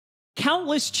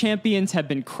Countless champions have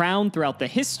been crowned throughout the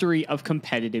history of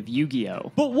competitive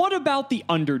Yu-Gi-Oh! But what about the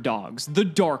underdogs, the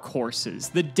dark horses,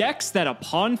 the decks that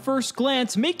upon first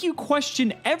glance make you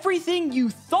question everything you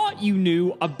thought you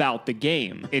knew about the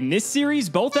game? In this series,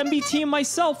 both MBT and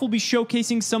myself will be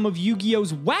showcasing some of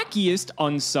Yu-Gi-Oh's wackiest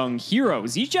unsung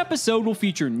heroes. Each episode will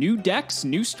feature new decks,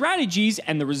 new strategies,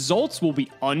 and the results will be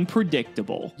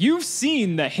unpredictable. You've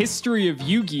seen the history of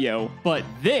Yu-Gi-Oh! But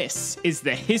this is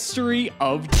the history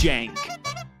of Jank.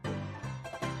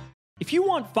 If you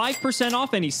want 5%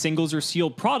 off any singles or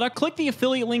sealed product, click the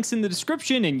affiliate links in the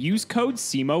description and use code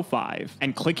CIMOOOOO5.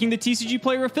 And clicking the TCG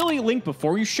Player affiliate link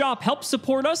before you shop helps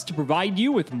support us to provide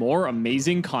you with more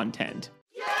amazing content.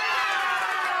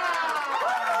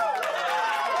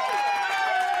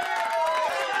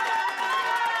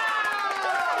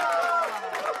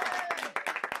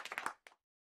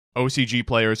 OCG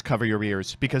players, cover your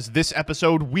ears, because this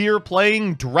episode we're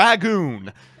playing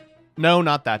Dragoon. No,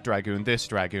 not that Dragoon, this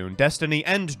Dragoon. Destiny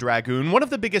and Dragoon, one of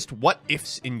the biggest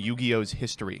what-ifs in Yu-Gi-Oh's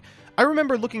history. I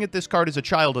remember looking at this card as a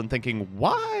child and thinking,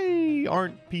 why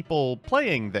aren't people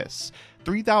playing this?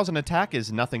 3000 attack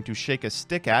is nothing to shake a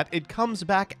stick at. It comes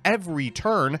back every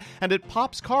turn, and it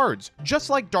pops cards, just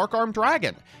like Dark Armed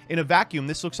Dragon. In a vacuum,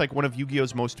 this looks like one of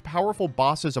Yu-Gi-Oh's most powerful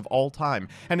bosses of all time,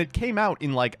 and it came out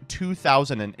in like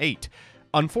 2008.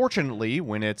 Unfortunately,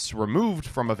 when it's removed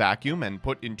from a vacuum and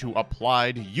put into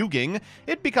applied Yu-Ging,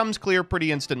 it becomes clear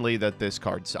pretty instantly that this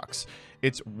card sucks.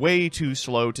 It's way too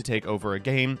slow to take over a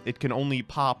game. It can only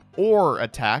pop or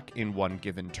attack in one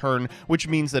given turn, which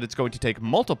means that it's going to take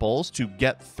multiples to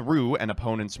get through an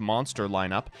opponent's monster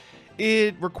lineup.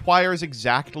 It requires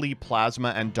exactly Plasma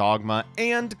and Dogma,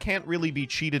 and can't really be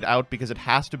cheated out because it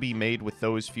has to be made with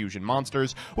those fusion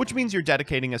monsters, which means you're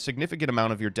dedicating a significant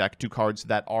amount of your deck to cards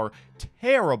that are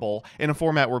terrible in a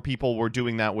format where people were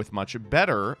doing that with much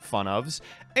better fun-ofs,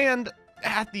 and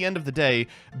at the end of the day,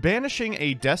 banishing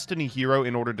a Destiny hero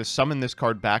in order to summon this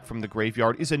card back from the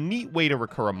graveyard is a neat way to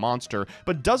recur a monster,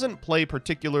 but doesn't play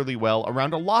particularly well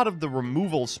around a lot of the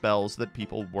removal spells that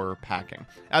people were packing.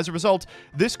 As a result,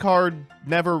 this card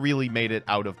never really made it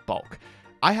out of bulk.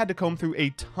 I had to comb through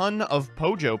a ton of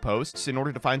Pojo posts in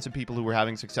order to find some people who were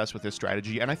having success with this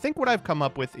strategy, and I think what I've come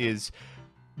up with is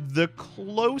the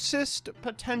closest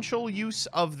potential use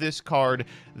of this card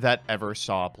that ever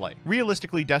saw play.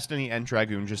 Realistically, Destiny and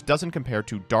Dragoon just doesn't compare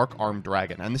to Dark Armed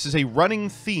Dragon, and this is a running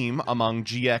theme among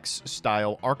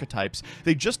GX-style archetypes.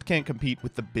 They just can't compete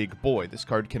with the big boy. This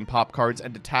card can pop cards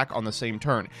and attack on the same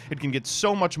turn. It can get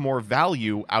so much more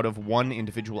value out of one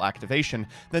individual activation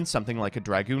than something like a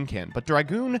Dragoon can, but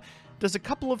Dragoon does a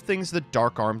couple of things that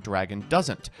Dark Armed Dragon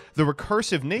doesn't. The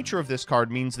recursive nature of this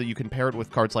card means that you can pair it with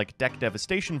cards like Deck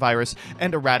Devastation Virus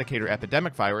and Eradicator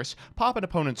Epidemic Virus, pop an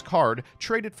opponent's card,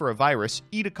 trade it for a virus,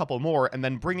 eat a couple more, and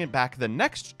then bring it back the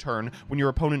next turn when your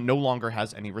opponent no longer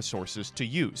has any resources to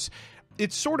use.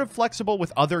 It's sort of flexible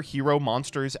with other hero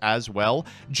monsters as well.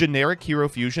 Generic hero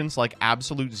fusions like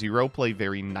Absolute Zero play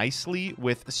very nicely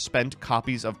with spent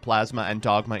copies of Plasma and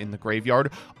Dogma in the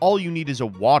graveyard. All you need is a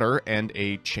water and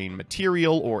a chain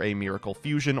material, or a miracle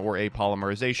fusion, or a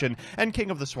polymerization, and King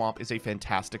of the Swamp is a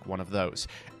fantastic one of those.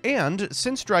 And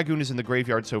since Dragoon is in the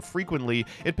graveyard so frequently,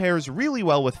 it pairs really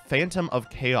well with Phantom of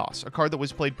Chaos, a card that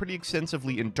was played pretty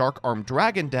extensively in Dark Armed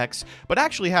Dragon decks, but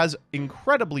actually has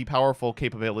incredibly powerful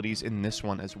capabilities in this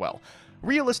one as well.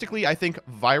 Realistically, I think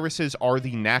viruses are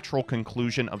the natural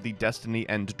conclusion of the Destiny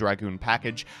and Dragoon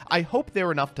package. I hope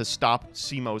they're enough to stop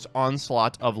Cimo's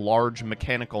onslaught of large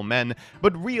mechanical men,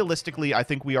 but realistically, I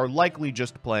think we are likely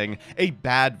just playing a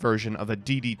bad version of a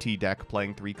DDT deck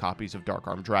playing 3 copies of Dark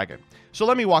Armed Dragon. So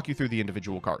let me walk you through the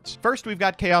individual cards. First, we've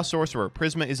got Chaos Sorcerer.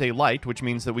 Prisma is a light, which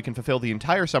means that we can fulfill the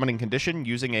entire summoning condition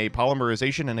using a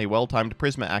polymerization and a well-timed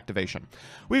Prisma activation.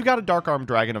 We've got a Dark Armed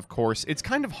Dragon, of course. It's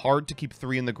kind of hard to keep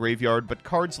 3 in the graveyard, but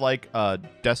cards like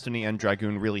Destiny and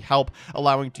Dragoon really help,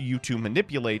 allowing you to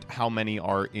manipulate how many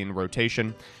are in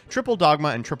rotation. Triple Dogma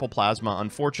and Triple Plasma,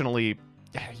 unfortunately,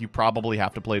 you probably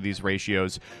have to play these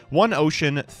ratios. 1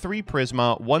 Ocean, 3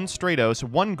 Prisma, 1 Stratos,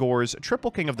 1 Gores,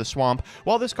 Triple King of the Swamp.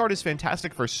 While this card is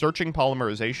fantastic for searching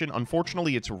polymerization,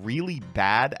 unfortunately it's really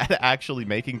bad at actually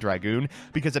making Dragoon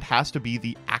because it has to be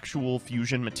the actual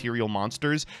fusion material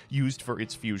monsters used for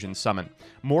its fusion summon.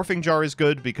 Morphing Jar is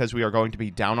good because we are going to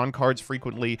be down on cards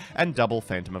frequently, and double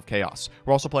Phantom of Chaos.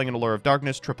 We're also playing an Allure of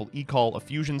Darkness, Triple E-Call, a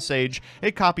Fusion Sage,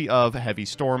 a copy of Heavy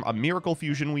Storm, a Miracle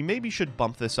Fusion. We maybe should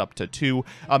bump this up to 2.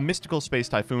 A Mystical Space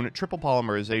Typhoon, Triple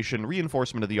Polymerization,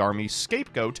 Reinforcement of the Army,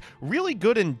 Scapegoat, really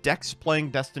good in decks playing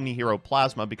Destiny Hero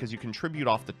Plasma because you can tribute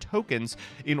off the tokens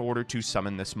in order to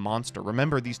summon this monster.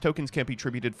 Remember, these tokens can't be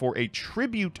tributed for a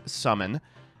tribute summon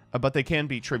but they can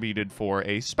be tributed for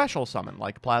a special summon,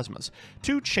 like plasmas.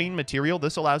 2, chain material.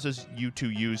 This allows you to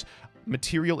use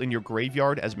material in your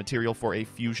graveyard as material for a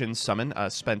fusion summon.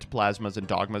 Spent plasmas and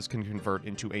dogmas can convert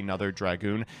into another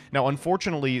Dragoon. Now,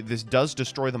 unfortunately, this does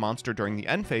destroy the monster during the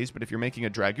end phase, but if you're making a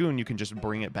Dragoon, you can just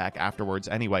bring it back afterwards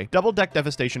anyway. Double deck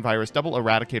Devastation Virus, double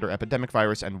Eradicator Epidemic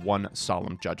Virus, and 1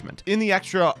 Solemn Judgment. In the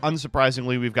extra,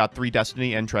 unsurprisingly, we've got 3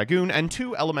 Destiny and Dragoon, and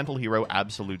 2 Elemental Hero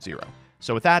Absolute Zero.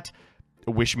 So with that,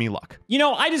 wish me luck. You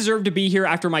know, I deserve to be here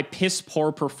after my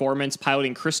piss-poor performance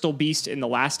piloting Crystal Beast in the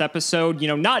last episode. You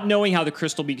know, not knowing how the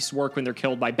Crystal Beasts work when they're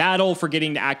killed by battle,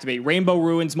 forgetting to activate Rainbow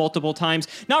Ruins multiple times,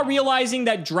 not realizing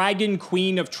that Dragon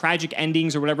Queen of Tragic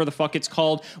Endings, or whatever the fuck it's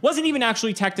called, wasn't even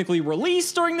actually technically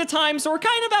released during the time, so we're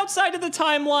kind of outside of the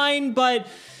timeline, but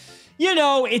you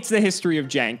know, it's the history of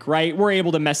Jank, right? We're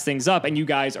able to mess things up, and you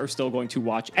guys are still going to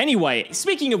watch anyway.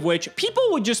 Speaking of which, people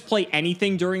would just play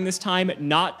anything during this time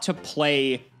not to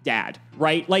play Dad,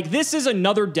 right? Like, this is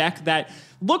another deck that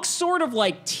looks sort of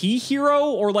like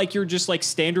T-Hero, or like you're just like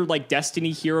standard like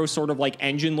Destiny Hero sort of like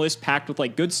engine list packed with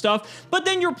like good stuff, but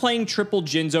then you're playing triple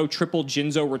Jinzo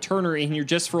returner, and you're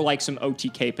just for like some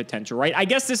OTK potential, right? I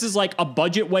guess this is like a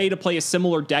budget way to play a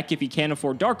similar deck if you can't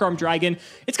afford Dark Arm Dragon.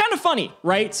 It's kind of funny,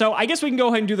 right? So I guess we can go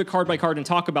ahead and do the card by card and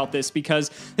talk about this, because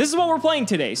this is what we're playing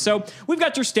today. So we've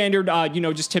got your standard, you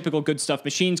know, just typical good stuff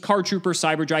machines, Card Trooper,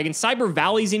 Cyber Dragon, Cyber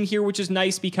Valley's in here, which is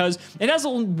nice because it has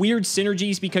weird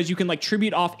synergies, because you can like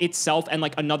tribute off itself and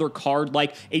like another card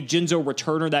like a Jinzo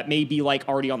Returner that may be like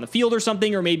already on the field or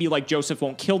something, or maybe like Joseph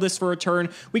won't kill this for a turn.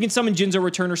 We can summon Jinzo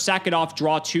Returner, sack it off,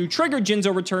 draw 2, trigger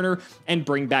Jinzo Returner, and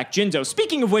bring back Jinzo.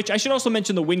 Speaking of which, I should also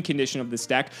mention the win condition of this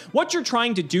deck. What you're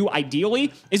trying to do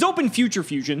ideally is open Future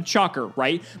Fusion, shocker,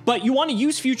 right? But you want to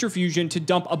use Future Fusion to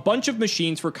dump a bunch of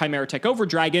machines for Chimera Tech Over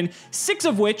Dragon, 6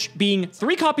 of which being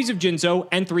 3 copies of Jinzo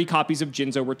and 3 copies of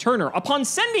Jinzo Returner. Upon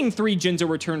sending 3 Jinzo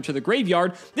Return to the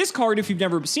graveyard, this card, if you've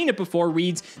never seen it before,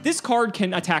 reads, this card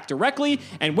can attack directly,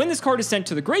 and when this card is sent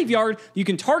to the graveyard, you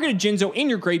can target a Jinzo in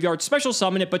your graveyard, special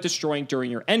summon it, but destroying during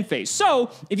your end phase.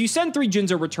 So, if you send 3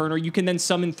 Jinzo Returner, you can then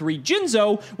summon 3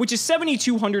 Jinzo, which is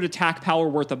 7,200 attack power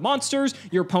worth of monsters.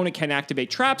 Your opponent can activate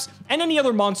traps, and any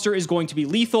other monster is going to be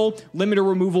lethal. Limiter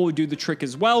removal would do the trick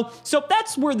as well. So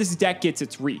that's where this deck gets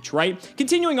its reach, right?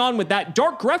 Continuing on with that,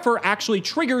 Dark Grepher actually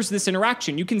triggers this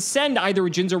interaction. You can send either a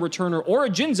Jinzo Returner or a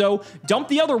Jinzo, dump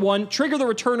the other one, trigger the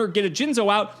Returner, get a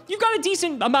Jinzo out. You've got a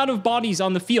decent amount of bodies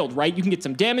on the field, right? You can get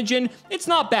some damage in. It's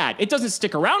not bad. It doesn't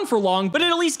stick around for long, but it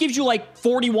at least gives you like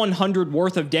 4,100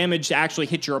 worth of damage to actually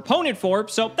hit your opponent for,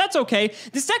 so that's okay.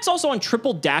 This deck's also on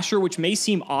triple Dasher, which may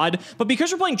seem odd, but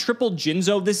because you're playing triple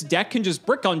Jinzo, this deck can just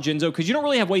brick on Jinzo because you don't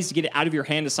really have ways to get it out of your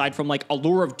hand aside from like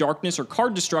Allure of Darkness or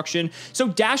card destruction. So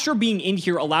Dasher being in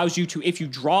here allows you to, if you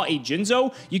draw a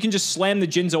Jinzo, you can just slam the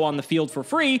Jinzo on the field for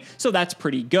free, so that's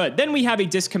pretty good. Then we have a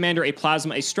Disc Commander, a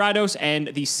Plasma, a Stratos, and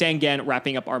the Sangan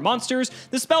wrapping up our monsters.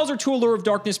 The spells are 2 Allure of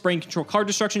Darkness, Brain Control, Card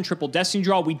Destruction, triple Destiny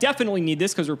Draw. We definitely need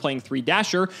this because we're playing 3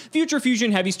 Dasher. Future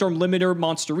Fusion, Heavy Storm, Limiter,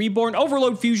 Monster Reborn,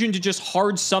 Overload Fusion to just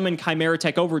hard summon Chimera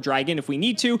Tech Over Dragon if we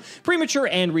need to, Premature,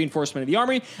 and Reinforcement of the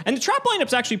Army. And the trap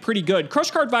lineup's actually pretty good.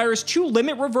 Crush Card Virus, 2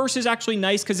 Limit Reverse is actually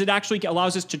nice because it actually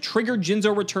allows us to trigger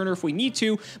Jinzo Returner if we need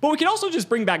to, but we can also just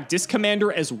bring back Disc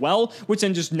Commander as well, which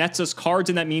then just nets us cards,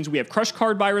 and that means we have Crush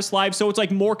Card Virus live, so it's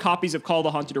like more copies of Call of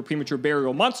the Haunted or Premature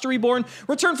Burial, Monster Reborn.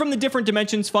 Return from the Different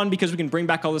Dimensions fun because we can bring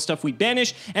back all the stuff we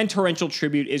banish, and Torrential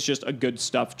Tribute is just a good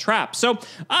stuff trap. So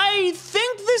I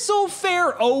think this'll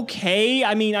fare okay.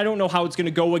 I mean, I don't know how it's going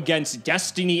to go against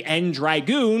Destiny and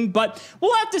Dragoon, but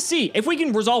we'll have to see. If we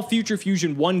can resolve Future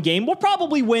Fusion one game, we'll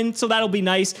probably win, so that'll be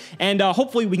nice, and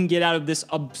hopefully we can get out of this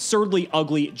absurdly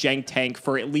ugly Jank tank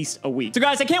for at least a week. So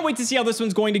guys, I can't wait to see how this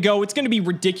one's going to go. It's going to be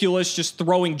ridiculous just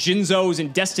throwing Jinzos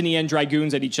and Destiny and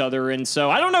Dragoons at each other, and so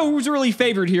I don't know who's really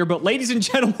favored here, but ladies and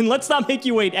gentlemen, let's not make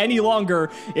you wait any longer.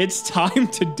 It's time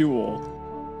to duel.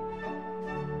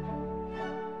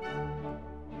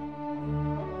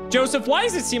 Joseph, why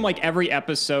does it seem like every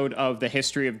episode of the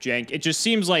history of Jank, it just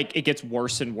seems like it gets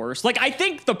worse and worse? Like, I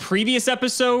think the previous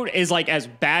episode is like as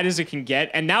bad as it can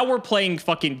get, and now we're playing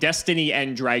fucking Destiny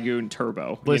and Dragoon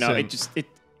Turbo. Listen, you know,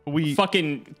 we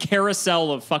fucking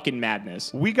carousel of fucking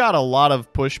madness. We got a lot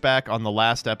of pushback on the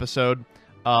last episode,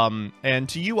 and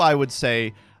to you, I would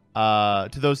say, to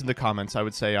those in the comments, I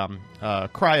would say,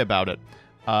 cry about it.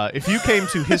 If you came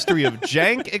to History of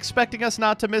Jank expecting us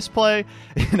not to misplay,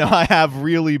 you know, I have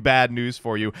really bad news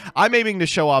for you. I'm aiming to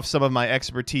show off some of my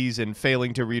expertise in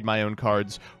failing to read my own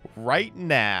cards right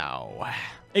now.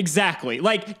 Exactly.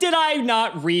 Like, did I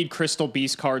not read Crystal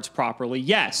Beast cards properly?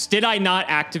 Yes. Did I not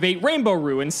activate Rainbow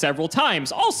Ruin several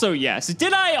times? Also, yes.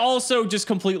 Did I also just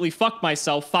completely fuck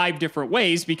myself 5 different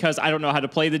ways because I don't know how to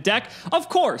play the deck? Of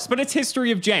course, but it's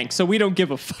History of Jank, so we don't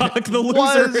give a fuck. The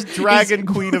loser Was Dragon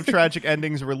Queen of Tragic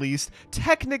Endings released?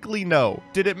 Technically, no.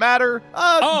 Did it matter?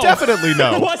 Definitely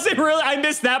no. Was it really? I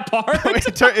missed that part.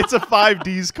 It's a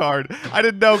 5Ds card. I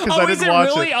didn't know because I didn't watch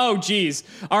it. Really? Oh, geez.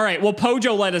 All right. Well,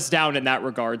 Pojo let us down in that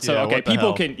regard. So, Yeah, okay,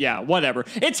 people can, whatever.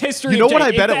 It's history. You know of what Jank.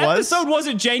 I bet if it the was? episode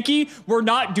wasn't janky, we're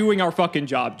not doing our fucking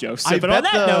job, Joseph. But on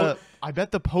that note, I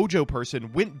bet the Pojo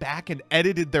person went back and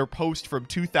edited their post from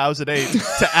 2008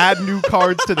 to add new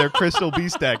cards to their Crystal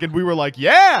Beast deck. And we were like,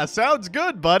 yeah, sounds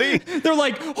good, buddy. They're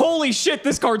like, holy shit,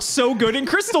 this card's so good in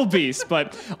Crystal Beast.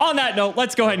 But on that note,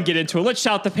 let's go ahead and get into it. Let's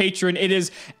shout the patron. It is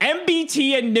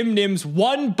MBT and Nim's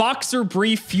one boxer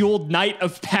brief fueled night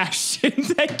of passion.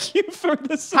 Thank you for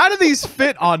this. How do these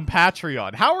fit on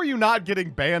Patreon? How are you not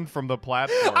getting banned from the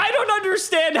platform? I don't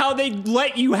understand how they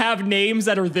let you have names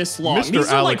that are this long. Mr.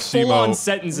 These are like Alex full-on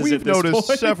sentences We've at this noticed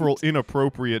point. several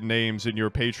inappropriate names in your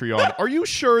Patreon. Are you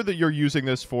sure that you're using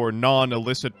this for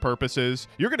non-illicit purposes?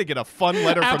 You're going to get a fun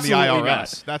letter from the IRS.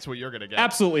 Not. That's what you're going to get.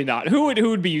 Absolutely not. Who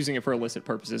would be using it for illicit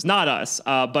purposes? Not us.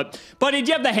 But did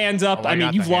you have the hands up? Oh, I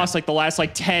mean, you've lost like the last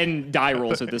like 10 die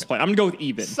rolls at this point. I'm going to go with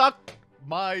even. Suck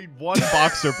my one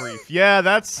boxer brief. Yeah,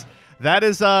 that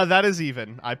is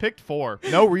even. I picked 4.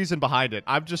 No reason behind it.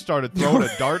 I've just started throwing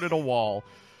a dart at a wall.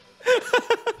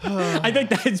 I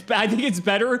think it's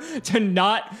better to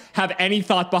not have any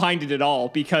thought behind it at all,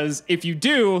 because if you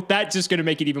do, that's just going to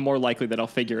make it even more likely that I'll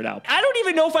figure it out. I don't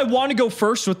even know if I want to go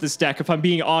first with this deck, if I'm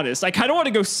being honest. I kind of want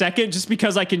to go second just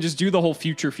because I can just do the whole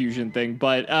future fusion thing,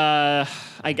 but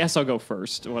I guess I'll go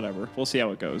first. Whatever. We'll see how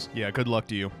it goes. Yeah, good luck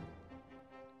to you.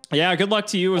 Yeah, good luck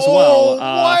to you as well.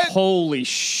 What? Holy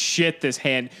shit, this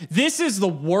hand. This is the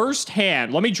worst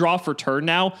hand. Let me draw for turn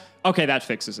now. Okay, that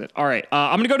fixes it. All right,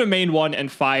 I'm going to go to main 1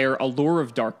 and fire Allure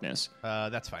of Darkness.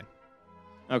 That's fine.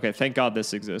 Okay, thank God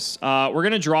this exists. We're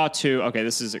going to draw 2. Okay,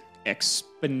 this is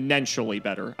exponentially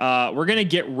better. We're going to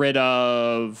get rid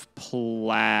of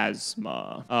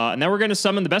Plasma. And then we're going to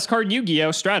summon the best card in Yu-Gi-Oh!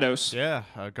 Stratos. Yeah,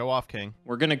 go off, King.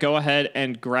 We're going to go ahead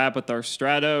and grab with our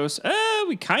Stratos.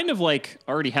 We kind of like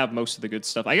already have most of the good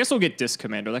stuff. I guess we'll get Disc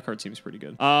Commander. That card seems pretty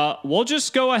good. We'll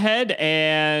just go ahead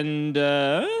and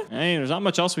I mean, there's not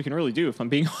much else we can really do, if I'm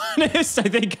being honest. I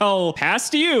think I'll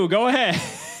pass to you. Go ahead.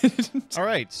 All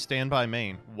right, stand by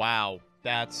main. Wow.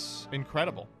 That's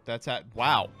incredible.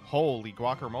 Wow. Holy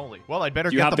guacamole. Well, I'd better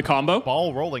get the combo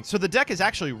ball rolling. So the deck is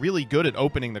actually really good at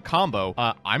opening the combo.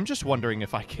 I'm just wondering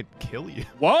if I could kill you.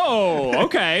 Whoa,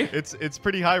 okay. It's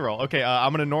pretty high roll. Okay,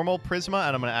 I'm going to normal Prisma,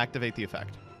 and I'm going to activate the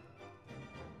effect.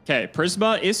 Okay,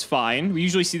 Prisma is fine. We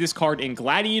usually see this card in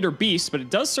Gladiator Beast, but it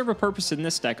does serve a purpose in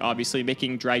this deck, obviously,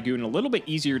 making Dragoon a little bit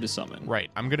easier to summon. Right.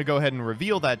 I'm going to go ahead and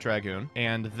reveal that Dragoon,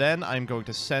 and then I'm going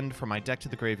to send from my deck to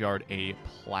the graveyard a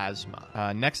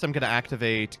Plasma. Next, I'm going to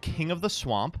activate King of the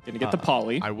Swamp. Gonna get the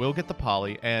Poly. I will get the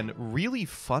Poly, and really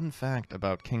fun fact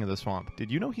about King of the Swamp.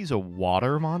 Did you know he's a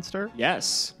water monster?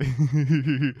 Yes.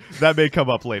 That may come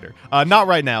up later. Not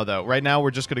right now, though. Right now,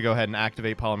 we're just going to go ahead and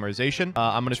activate Polymerization.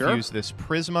 I'm going to fuse this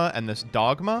Prisma and this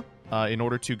Dogma in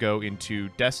order to go into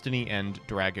Destiny and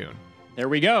Dragoon. There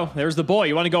we go. There's the boy.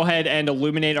 You want to go ahead and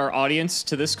illuminate our audience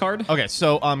to this card? Okay,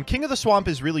 so King of the Swamp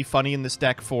is really funny in this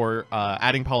deck for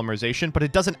adding Polymerization, but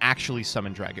it doesn't actually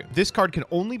summon Dragoon. This card can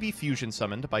only be fusion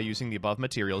summoned by using the above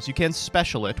materials. You can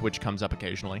special it, which comes up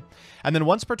occasionally. And then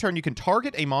once per turn, you can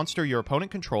target a monster your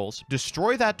opponent controls,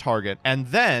 destroy that target, and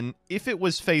then, if it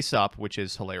was face up, which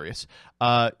is hilarious,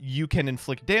 you can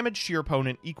inflict damage to your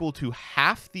opponent equal to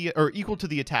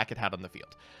the attack it had on the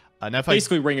field. Now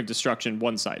basically, Ring of Destruction,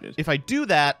 one-sided. If I do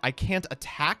that, I can't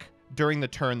attack during the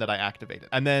turn that I activate it.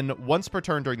 And then once per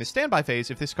turn during the standby phase,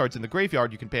 if this card's in the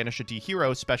graveyard, you can banish a D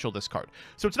hero, special this card.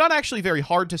 So it's not actually very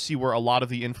hard to see where a lot of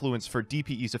the influence for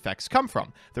DPE's effects come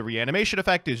from. The reanimation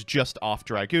effect is just off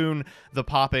Dragoon. The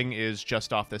popping is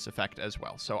just off this effect as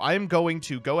well. So I am going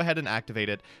to go ahead and activate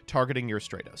it, targeting your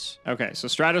Stratos. Okay, so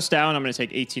Stratos down, I'm going to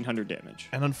take 1,800 damage.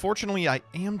 And unfortunately, I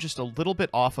am just a little bit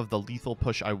off of the lethal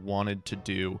push I wanted to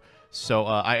do. So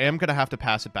I am going to have to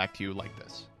pass it back to you like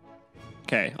this.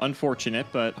 Okay, unfortunate,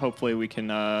 but hopefully we can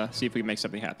see if we can make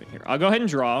something happen here. I'll go ahead and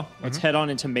draw. Let's head on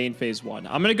into main phase 1.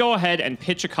 I'm going to go ahead and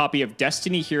pitch a copy of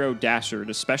Destiny Hero Dasher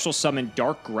to special summon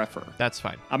Dark Grepher. That's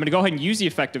fine. I'm going to go ahead and use the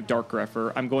effect of Dark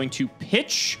Grepher. I'm going to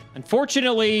pitch.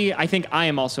 Unfortunately, I think I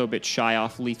am also a bit shy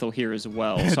off lethal here as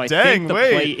well. So I think the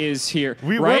play is here.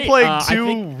 We were playing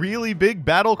two really big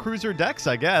battle cruiser decks,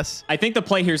 I guess. I think the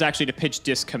play here is actually to pitch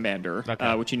Disc Commander,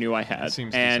 which you knew I had.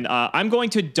 And I'm going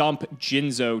to dump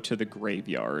Jinzo to the graveyard.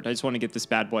 I just want to get this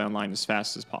bad boy online as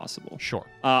fast as possible. Sure.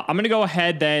 I'm going to go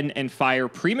ahead then and fire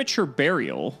Premature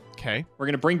Burial. Okay. We're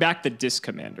going to bring back the Disc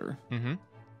Commander.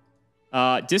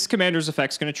 Disc Commander's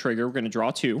effect's going to trigger. We're going to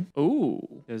draw 2.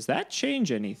 Ooh, does that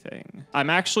change anything? I'm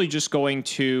actually just going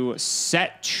to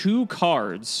set 2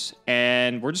 cards,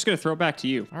 and we're just going to throw it back to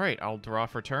you. All right, I'll draw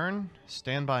for turn.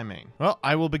 Stand by main. Well,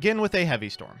 I will begin with a Heavy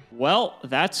Storm. Well,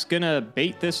 that's going to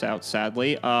bait this out,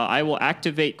 sadly. I will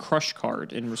activate Crush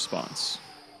card in response.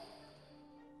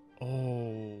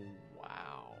 Oh,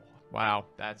 wow. Wow,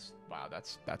 that's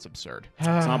absurd. It's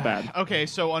not bad. Okay,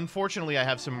 so unfortunately I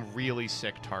have some really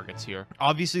sick targets here.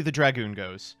 Obviously the Dragoon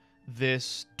goes.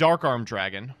 This Dark Arm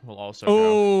Dragon will also go.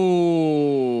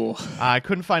 Oh. I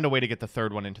couldn't find a way to get the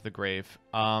third one into the grave.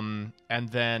 And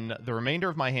then the remainder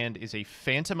of my hand is a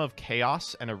Phantom of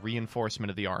Chaos and a Reinforcement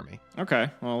of the Army. Okay,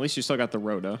 well, at least you still got the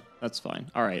Rhoda. That's fine.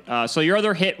 All right, so your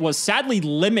other hit was sadly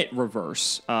Limit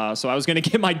Reverse. So I was going to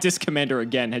get my Disc Commander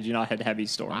again had you not had Heavy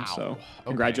Storm. Wow. So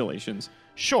congratulations.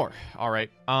 Sure. All right.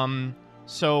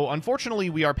 So unfortunately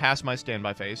we are past my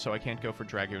standby phase, so I can't go for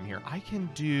Dragoon here. I can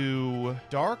do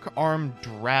Dark Arm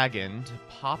Dragon to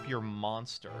pop your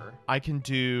monster. I can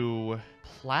do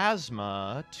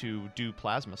Plasma to do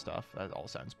plasma stuff. That all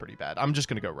sounds pretty bad. I'm just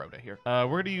gonna go Rhoda here.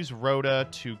 We're gonna use Rhoda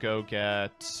to go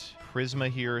get Prisma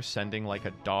here. Sending like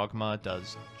a Dogma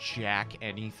does jack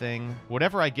anything.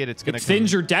 Whatever I get, it's gonna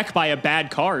thins your deck by a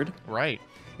bad card. Right.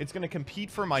 It's going to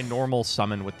compete for my normal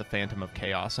summon with the Phantom of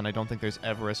Chaos, and I don't think there's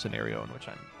ever a scenario in which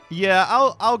I'm... Yeah,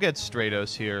 I'll get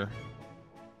Stratos here.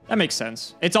 That makes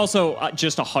sense. It's also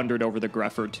just 100 over the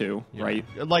Grepher, too, right?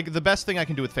 Like, the best thing I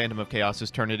can do with Phantom of Chaos is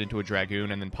turn it into a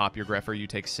Dragoon and then pop your Grepher. You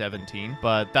take 17.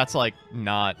 But that's, like,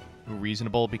 not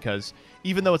reasonable because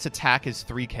even though its attack is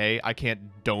 3k, I can't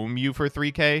dome you for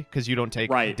 3k because you don't take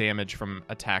damage from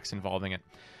attacks involving it.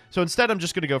 So instead, I'm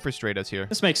just going to go for Stratos here.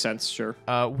 This makes sense, sure.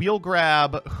 Wheel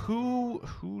grab. Who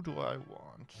do I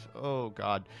want? Oh,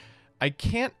 God. I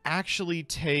can't actually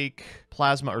take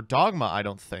Plasma or Dogma, I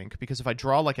don't think, because if I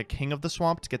draw like a King of the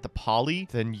Swamp to get the Poly,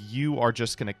 then you are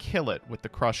just going to kill it with the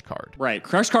Crush card. Right.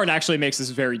 Crush card actually makes this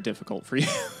very difficult for you.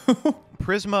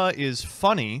 Prisma is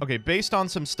funny. Okay, based on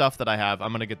some stuff that I have,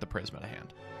 I'm going to get the Prisma to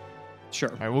hand.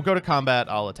 Sure. All right, we'll go to combat.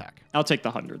 I'll attack. I'll take the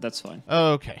 100. That's fine.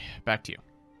 Okay, back to you.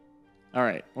 All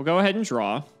right, we'll go ahead and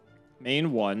draw.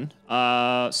 Main 1.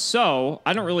 So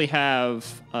I don't really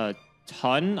have a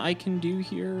ton I can do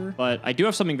here, but I do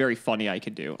have something very funny I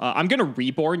can do. I'm going to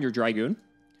Reborn your Dragoon.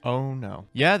 Oh, no.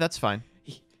 Yeah, that's fine.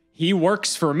 He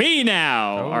works for me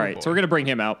now. Oh, all right, boy. so we're going to bring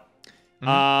him out.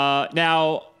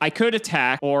 Now, I could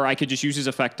attack, or I could just use his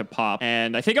effect to pop,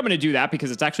 and I think I'm going to do that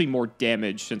because it's actually more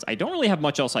damage since I don't really have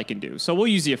much else I can do. So we'll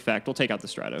use the effect. We'll take out the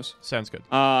Stratos. Sounds good.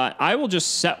 I will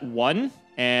just set 1.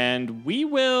 And we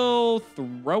will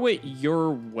throw it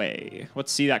your way.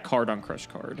 Let's see that card on Crush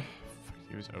card.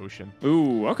 Use Ocean.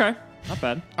 Ooh, okay. Not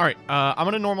bad. All right. I'm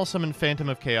going to normal summon Phantom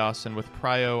of Chaos, and with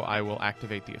Prio, I will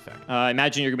activate the effect.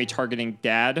 Imagine you're going to be targeting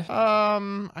Dad.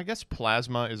 I guess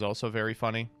Plasma is also very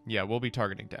funny. Yeah, we'll be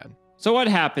targeting Dad. So what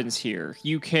happens here?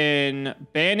 You can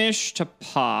banish to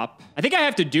pop. I think I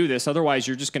have to do this, otherwise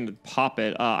you're just going to pop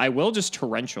it. I will just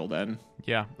Torrential then.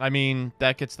 Yeah, I mean,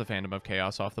 that gets the Phantom of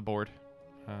Chaos off the board.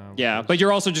 Yeah, but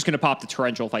you're also just going to pop the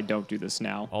Torrential if I don't do this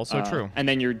now. Also true. And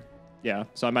then you're... Yeah,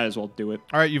 so I might as well do it.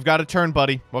 All right, you've got a turn,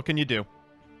 buddy. What can you do?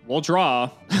 We'll draw.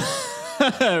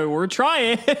 We're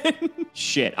trying.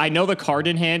 Shit, I know the card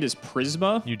in hand is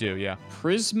Prisma. You do, yeah.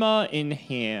 Prisma in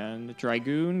hand.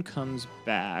 Dragoon comes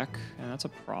back, and that's a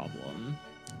problem.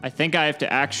 I think I have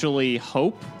to actually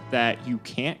hope that you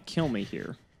can't kill me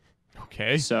here.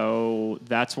 Okay. So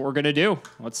that's what we're going to do.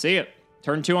 Let's see it.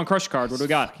 Turn 2 on Crush card. What do we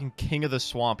got? Fucking King of the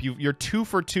Swamp. You're 2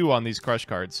 for 2 on these Crush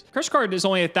cards. Crush card is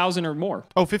only 1,000 or more.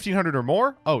 Oh, 1,500 or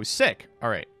more? Oh, sick. All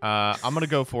right. I'm going to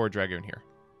go for Dragoon here.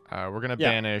 We're going to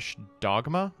banish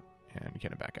Dogma and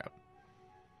get it back out.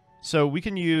 So we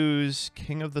can use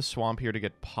King of the Swamp here to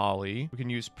get Poly. We can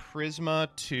use Prisma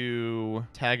to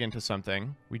tag into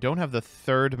something. We don't have the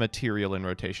 3rd material in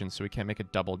rotation, so we can't make a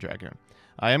double Dragoon.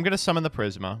 I am going to summon the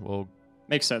Prisma. We'll...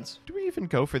 Makes sense. Do we even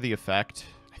go for the effect?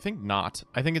 I think not.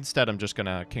 I think instead I'm just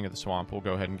gonna King of the Swamp. We'll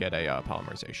go ahead and get a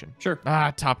polymerization. Sure.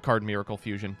 Ah, top card Miracle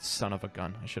Fusion. Son of a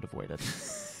gun. I should have waited.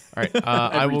 All right,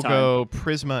 I will go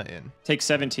Prisma in. Take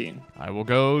 17. I will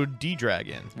go D-Drag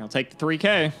in. I'll take the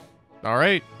 3K. All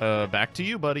right, back to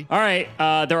you, buddy. All right,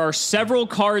 there are several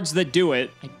cards that do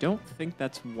it. I don't think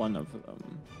that's one of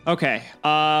them. Okay,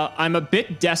 I'm a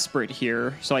bit desperate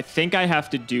here, so I think I have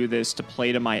to do this to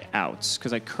play to my outs,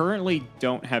 because I currently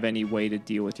don't have any way to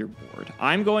deal with your board.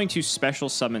 I'm going to special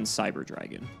summon Cyber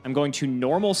Dragon. I'm going to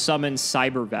normal summon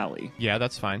Cyber Valley. Yeah,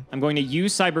 that's fine. I'm going to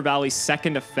use Cyber Valley's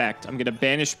second effect. I'm going to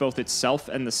banish both itself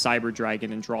and the Cyber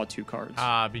Dragon and draw 2 cards.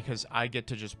 Because I get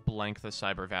to just blank the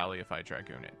Cyber Valley if I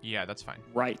Dragoon it. Yeah, that's fine.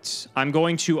 Right. I'm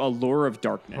going to Allure of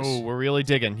Darkness. Oh, we're really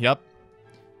digging. Yep.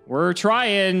 We're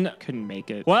trying. Couldn't make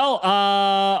it.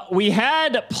 Well, we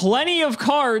had plenty of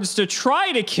cards to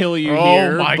try to kill you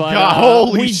here. Oh my but, god!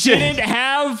 Holy shit!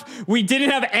 We didn't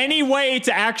have any way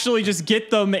to actually just get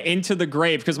them into the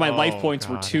grave because my life points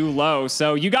were too low.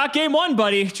 So you got game 1,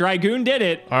 buddy. Dragoon did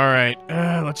it. All right.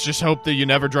 Let's just hope that you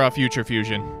never draw Future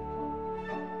Fusion.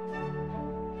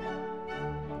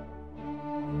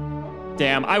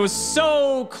 Damn, I was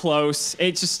so close.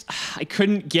 It just, I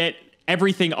couldn't get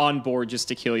everything on board just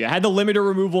to kill you. I had the limiter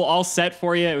removal all set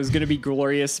for you. It was going to be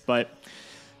glorious, but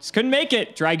just couldn't make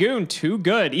it. Dragoon, too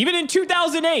good. Even in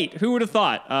 2008, who would have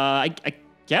thought? I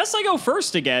guess I go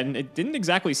first again. It didn't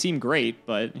exactly seem great,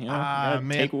 but, you know, gotta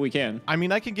take what we can. I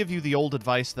mean, I can give you the old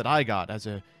advice that I got as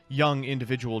a young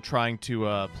individual trying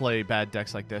to play bad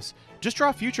decks like this. Just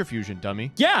draw Future Fusion,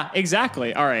 dummy. Yeah,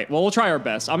 exactly. All right, well, we'll try our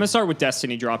best. I'm going to start with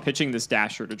Destiny Draw, pitching this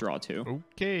Dasher to draw 2.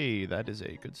 Okay, that is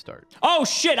a good start. Oh,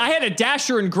 shit, I had a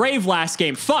Dasher in Grave last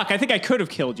game. Fuck, I think I could have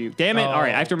killed you. Damn it. All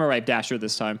right, I have to remember I have Dasher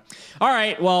this time. All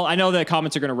right, well, I know the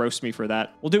comments are going to roast me for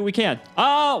that. We'll do what we can.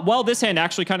 Well, this hand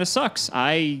actually kind of sucks.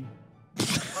 I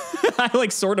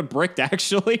like sort of bricked,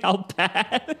 actually. I'll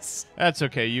pass. That's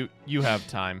okay. You have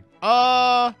time.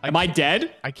 Am I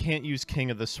dead? I can't use King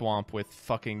of the Swamp with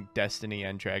fucking Destiny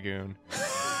and Dragoon.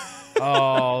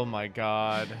 Oh my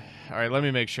god. All right, let me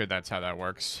make sure that's how that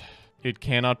works. It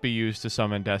cannot be used to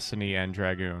summon Destiny and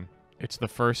Dragoon. It's the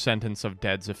first sentence of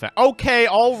Dead's effect. Okay,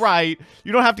 all right.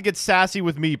 You don't have to get sassy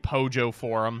with me, Pojo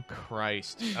Forum.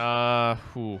 Christ.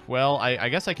 Well, I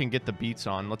guess I can get the beats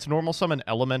on. Let's normal summon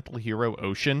Elemental Hero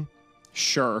Ocean.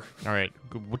 Sure. All right.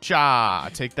 Whatcha?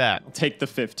 Take that. I'll take the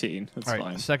 15. That's all right,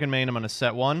 fine. Second main, I'm going to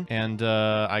set 1, and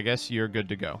I guess you're good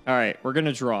to go. All right, we're going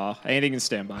to draw. Anything in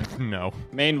standby. No.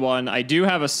 Main 1. I do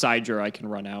have a Sidra I can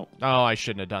run out. Oh, I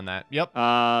shouldn't have done that. Yep.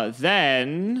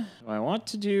 Then, do I want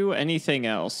to do anything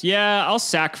else? Yeah, I'll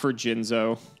sack for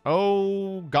Jinzo.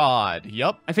 Oh, God.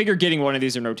 Yep. I figure getting one of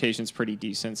these in rotation is pretty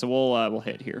decent, so we'll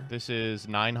hit here. This is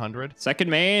 900. Second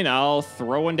main, I'll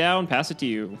throw one down, pass it to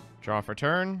you. Draw for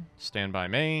turn. Standby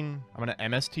main. I'm going to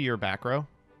MST your back row.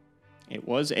 It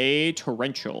was a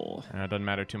Torrential. It doesn't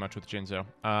matter too much with Jinzo.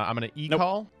 I'm going to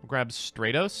E-Call. Nope. Grab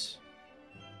Stratos.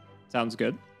 Sounds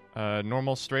good.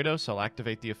 Normal Stratos. I'll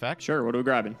activate the effect. Sure. What are we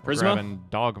grabbing? Prisma? We're grabbing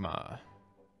Dogma.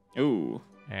 Ooh.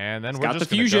 And then it's we're got just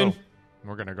the fusion. Go.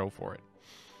 We're going to go for it.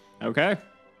 Okay.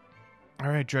 All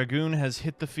right. Dragoon has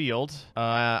hit the field.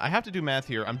 I have to do math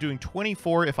here. I'm doing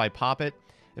 24 if I pop it.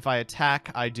 If I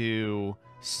attack, I do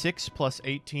 6 plus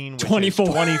 18, which 24.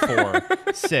 Is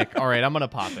 24. Sick. All right, I'm going to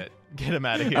pop it. Get him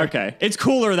out of here. Okay. It's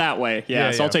cooler that way.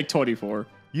 Yeah, so I'll take 24.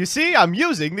 You see, I'm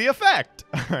using the effect.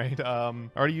 All right. I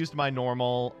already used my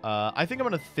normal. I think I'm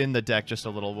going to thin the deck just a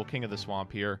little. We'll King of the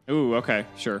Swamp here. Ooh, okay.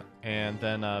 Sure. And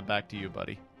then back to you,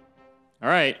 buddy. All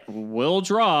right. We'll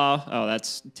draw. Oh,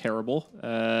 that's terrible.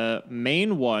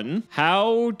 Main 1.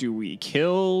 How do we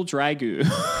kill Dragoon?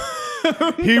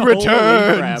 He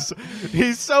returns.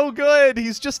 He's so good.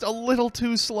 He's just a little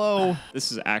too slow.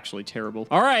 This is actually terrible.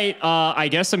 All right. I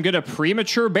guess I'm going to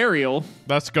premature burial.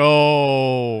 Let's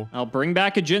go. I'll bring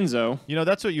back a Jinzo. You know,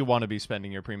 that's what you want to be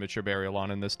spending your premature burial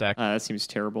on in this deck. That seems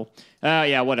terrible.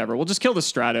 Yeah, whatever. We'll just kill the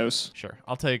Stratos. Sure.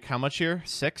 I'll take how much here?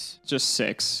 6? Just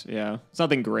 6. Yeah. It's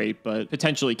nothing great, but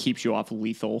potentially keeps you off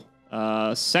lethal.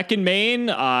 Second main,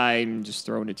 I'm just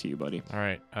throwing it to you, buddy. All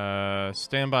right.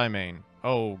 Standby main.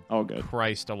 Oh, good.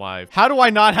 Christ alive. How do I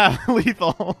not have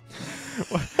lethal?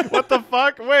 What the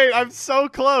fuck? Wait, I'm so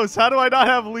close. How do I not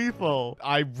have lethal?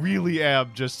 I really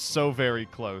am just so very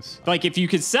close. Like, if you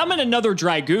could summon another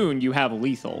Dragoon, you have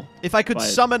lethal. If I could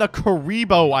summon a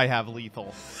Karibo, I have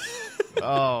lethal.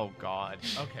 Oh, God.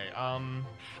 Okay,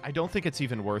 I don't think it's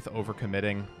even worth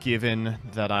overcommitting, given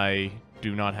that I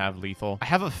do not have lethal. I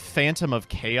have a Phantom of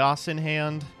Chaos in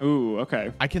hand. Ooh,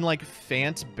 okay. I can, like,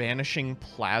 Phant Banishing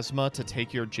Plasma to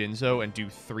take your Jinzo and do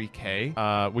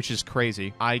 3k, which is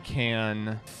crazy. I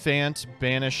can Phant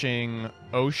Banishing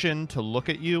Ocean to look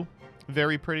at you.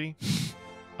 Very pretty.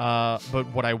 But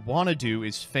what I want to do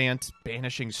is Phant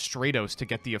Banishing Stratos to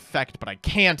get the effect, but I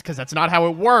can't because that's not how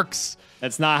it works.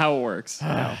 That's not how it works.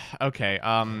 No. Okay,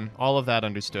 all of that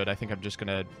understood. I think I'm just going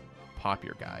to pop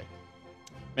your guy.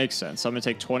 Makes sense. I'm going to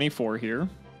take 24 here.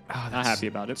 Oh, Not happy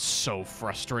about it. So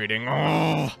frustrating.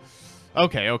 Oh.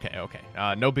 Okay.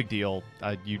 No big deal.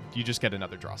 You just get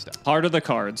another draw step. Heart of the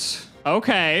cards.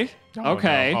 Okay. Oh,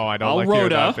 okay. No. Oh, I don't I'll like Rhoda. hearing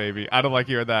that, baby. I don't like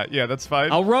hearing that. Yeah, that's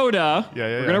fine. I'll Rhoda. Yeah.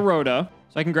 We're going to Rhoda.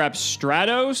 So I can grab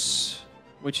Stratos,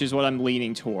 which is what I'm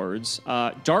leaning towards.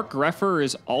 Dark Grepher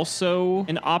is also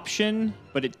an option,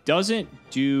 but it doesn't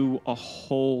do a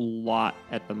whole lot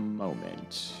at the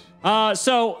moment.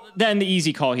 So then the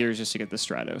easy call here is just to get the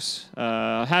Stratos.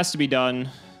 Has to be done.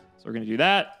 So we're going to do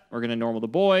that. We're going to normal the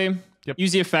boy. Yep.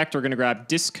 Use the effect. We're going to grab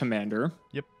Disc Commander.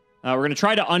 Yep. We're going to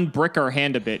try to unbrick our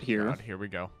hand a bit here. God, here we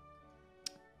go.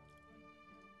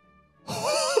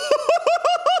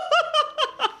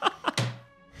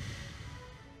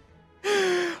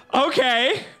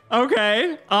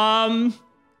 Okay.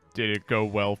 Did it go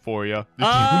well for you? Did you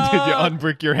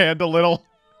unbrick your hand a little?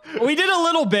 We did a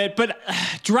little bit, but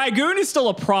Dragoon is still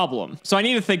a problem. So I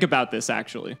need to think about this,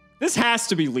 actually. This has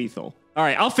to be lethal. All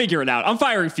right, I'll figure it out. I'm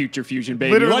firing Future Fusion,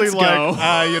 baby. Literally, Let's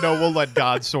go. we'll let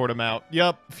God sort him out.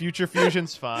 Yep, Future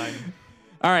Fusion's fine.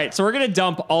 All right, so we're going to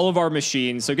dump all of our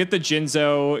machines. So get the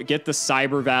Jinzo, get the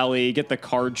Cyber Valley, get the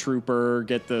Card Trooper,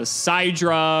 get the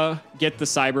Sidra, get the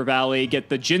Cyber Valley, get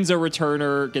the Jinzo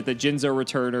Returner, get the Jinzo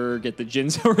Returner, get the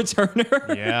Jinzo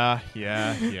Returner.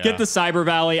 Yeah. Get the Cyber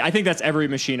Valley. I think that's every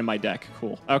machine in my deck.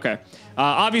 Cool. Okay.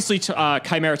 Obviously,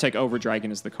 Chimera Tech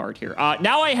Overdragon is the card here.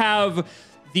 Now I have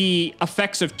the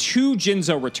effects of 2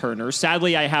 Jinzo Returners.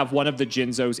 Sadly, I have one of the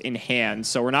Jinzos in hand,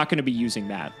 so we're not going to be using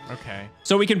that. Okay.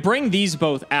 So we can bring these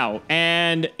both out,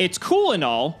 and it's cool and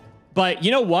all, but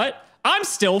you know what? I'm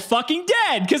still fucking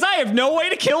dead, because I have no way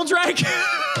to kill Dragon.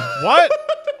 What?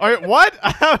 What?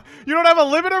 You don't have a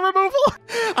limiter removal?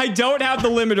 I don't have the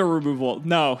limiter removal.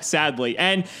 No, sadly.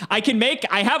 And I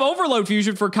have Overload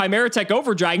Fusion for Chimera Tech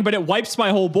Overdragon, but it wipes my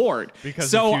whole board.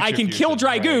 So I can kill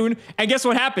Dragoon, right. And guess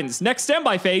what happens? Next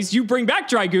standby phase, you bring back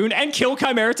Dragoon and kill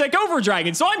Chimera Tech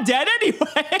Overdragon. So I'm dead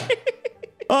anyway.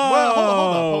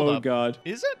 Well, hold up. God.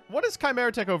 Is it? What does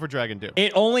Chimera Tech Overdragon do?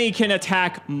 It only can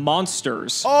attack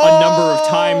monsters a number of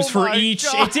times for each.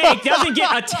 It doesn't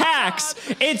get attacks.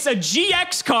 It's a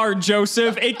GX card,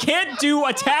 Joseph. It can't do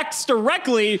attacks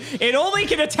directly. It only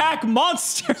can attack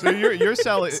monsters. So you're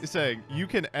saying you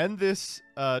can end this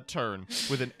turn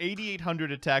with an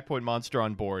 8,800 attack point monster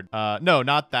on board. No,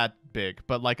 not that big,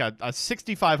 but like a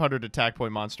 6,500 attack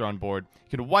point monster on board.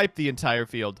 You can wipe the entire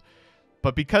field.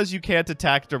 But because you can't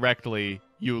attack directly,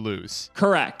 you lose.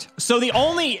 Correct. So the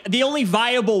only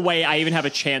viable way I even have a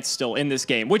chance still in this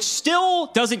game, which still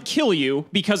doesn't kill you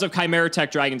because of Chimera Tech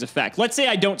Dragon's effect. Let's say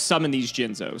I don't summon these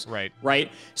Jinzos.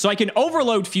 Right? So I can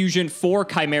Overload Fusion for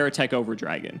Chimera Tech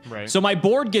Overdragon. Right. So my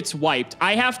board gets wiped.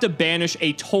 I have to banish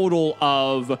a total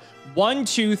of 1,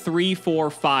 2, 3, 4,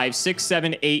 5, 6,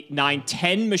 7, 8, 9,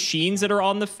 10 machines that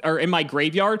are in my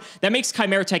graveyard. That makes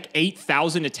Chimera Tech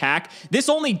 8,000 attack. This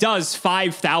only does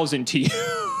 5,000 to you.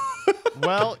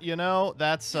 Well, you know,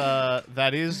 I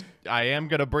am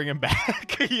going to bring him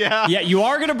back. Yeah. Yeah, you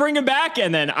are going to bring him back,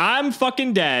 and then I'm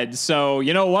fucking dead. So,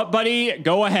 you know what, buddy?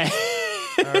 Go ahead.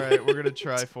 All right, we're going to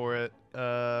try for it.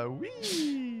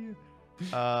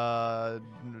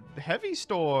 Heavy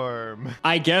Storm.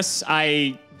 I guess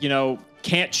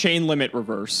can't chain limit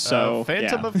reverse. So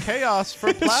Phantom of Chaos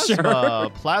for Plasma. Sure.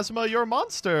 Plasma your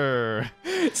monster.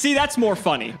 See, that's more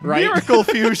funny, right? Miracle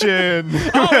Fusion.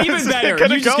 Oh, even better.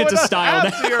 You just get to style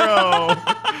that. Zero.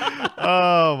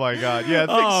 Oh my god. Yeah.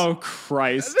 Oh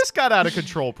Christ. This got out of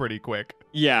control pretty quick.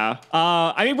 Yeah.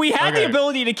 I mean, we had the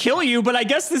ability to kill you, but I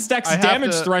guess this deck's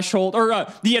damage threshold, or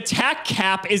the attack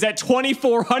cap is at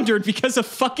 2,400 because of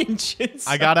fucking Jinzo.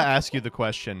 I gotta ask you the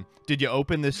question. Did you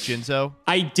open this Jinzo?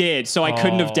 I did, so I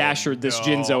couldn't have dashered this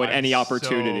Jinzo at any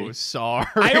opportunity. So sorry.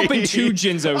 I opened 2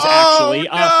 Jinzos, actually.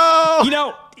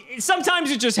 No.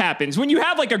 Sometimes it just happens. When you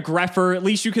have like a Grepher, at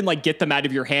least you can like get them out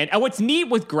of your hand. And what's neat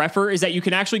with Grepher is that you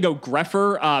can actually go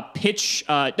Grepher, pitch.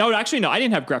 No, actually, no, I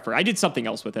didn't have Grepher. I did something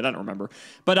else with it. I don't remember.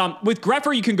 But with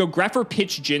Grepher, you can go Grepher,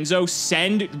 pitch Jinzo,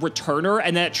 send Returner,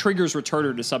 and then it triggers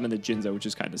Returner to summon the Jinzo, which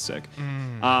is kind of sick.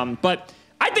 But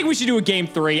I think we should do a game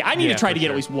 3. I need to try to get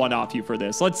sure. at least one off you for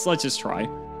this. Let's just try.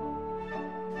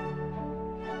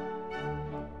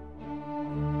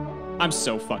 I'm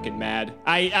so fucking mad.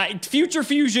 Future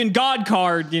Fusion God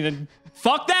card, you know,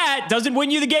 fuck that. Doesn't win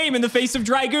you the game in the face of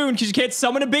Dragoon because you can't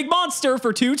summon a big monster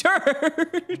for 2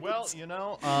 turns. Well, you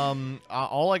know,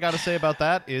 all I gotta say about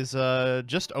that is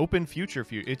just open Future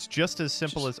Fusion. It's just as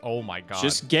simple as, oh my god.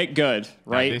 Just get good,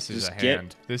 right? Now, this is just a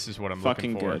hand. This is what I'm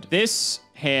fucking looking for. good. This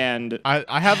hand.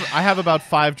 I have about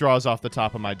 5 draws off the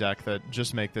top of my deck that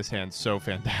just make this hand so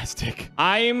fantastic.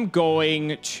 I am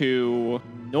going to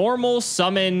normal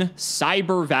summon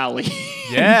Cyber Valley.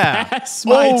 Yeah. That's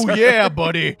my turn. Yeah,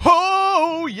 buddy.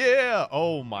 Oh yeah.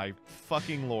 Oh my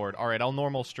fucking lord. All right, I'll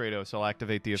normal Strato, so I'll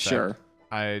activate the effect. Sure.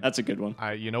 That's a good one.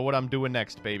 You know what I'm doing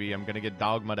next, baby? I'm gonna get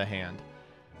Dogma to hand.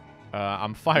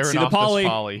 I'm firing See off the poly. this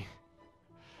poly.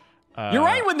 You're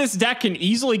right when this deck can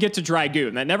easily get to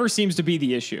Dragoon. That never seems to be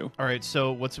the issue. All right,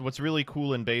 so what's really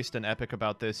cool and based and epic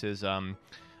about this is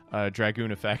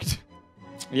Dragoon effect.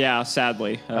 Yeah,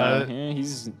 sadly.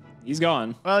 He's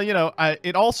gone. Well, you know,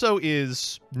 it also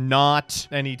is not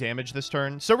any damage this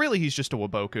turn, so really he's just a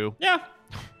Waboku. Yeah,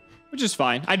 which is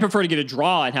fine. I'd prefer to get a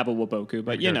draw and have a Waboku,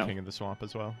 but you know. King of the Swamp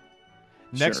as well.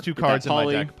 Sure. Next 2 cards in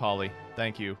my deck, Poly.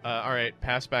 Thank you. All right,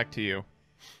 pass back to you.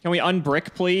 Can we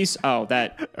unbrick, please? Oh,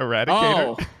 that...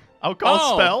 Eradicator? Oh. I'll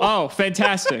call Spell. Oh,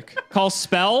 fantastic. Call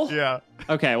Spell? Yeah.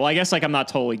 Okay, well, I guess like I'm not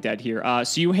totally dead here.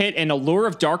 So you hit an Allure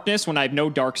of Darkness when I have no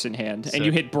darks in hand, and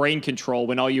you hit Brain Control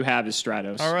when all you have is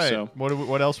Stratos. All right. So.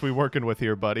 What else are we working with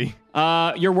here, buddy?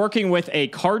 You're working with a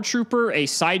Card Trooper, a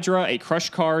Sidra, a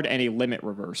Crush Card, and a Limit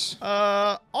Reverse.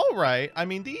 All right. I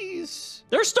mean, these...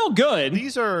 They're still good.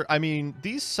 These are... I mean,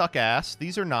 these suck ass.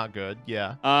 These are not good.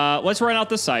 Yeah. Let's run out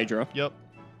the Sidra. Yep.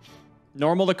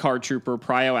 Normal to Card Trooper,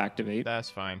 Prio activate. That's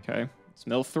fine. Okay. It's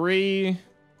mill 3.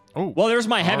 Oh. Well, there's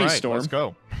my Heavy Storm. Let's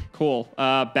go. Cool.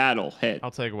 Battle, hit. I'll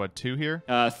take, what, 2 here?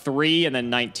 3 and then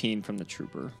 19 from the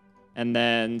Trooper. And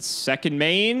then second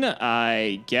main,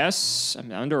 I guess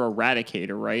I'm under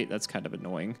Eradicator, right? That's kind of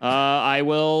annoying. I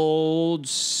will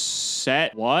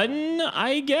set 1,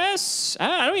 I guess.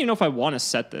 I don't even know if I want to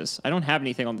set this. I don't have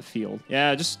anything on the field.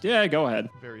 Yeah, go ahead.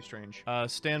 Very strange.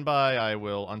 Standby, I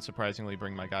will unsurprisingly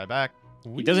bring my guy back.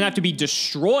 He doesn't have to be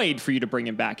destroyed for you to bring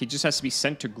him back. He just has to be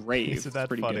sent to grave. Isn't that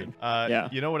pretty funny? Good. Yeah.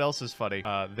 You know what else is funny?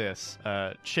 This.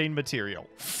 Chain Material.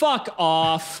 Fuck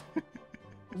off.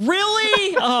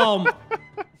 Really?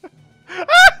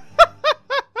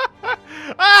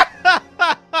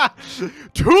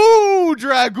 2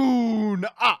 Dragoon!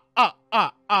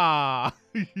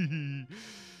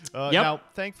 Yep. Now,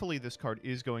 thankfully, this card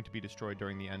is going to be destroyed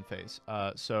during the end phase.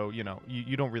 So, you know,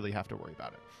 you don't really have to worry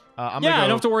about it. I don't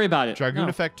have to worry about it. Dragoon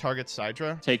effect targets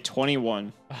Sidra. Take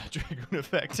 21. Dragoon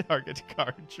effect target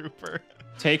Card Trooper.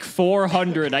 Take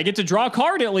 400. I get to draw a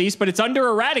card at least, but it's under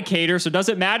Eradicator, so does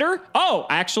it matter? Oh,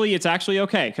 actually, it's actually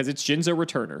okay, because it's Jinzo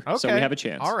Returner, okay. so we have a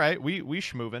chance. All right, we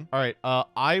schmoovin'. All right,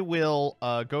 I will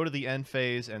go to the end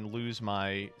phase and lose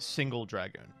my single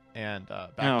Dragoon. And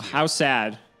back to you. How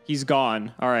sad. He's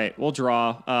gone. All right, we'll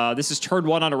draw. This is turn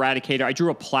 1 on Eradicator. I drew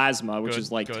a Plasma, which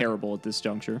is like terrible at this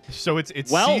juncture. So it's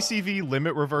CCV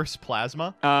Limit Reverse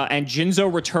Plasma? And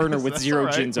Jinzo Returner with 0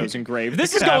 Jinzos engraved.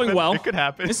 This is happen. going well. It could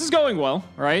happen. This is going well.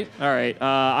 All right.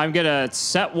 I'm going to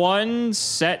set 1,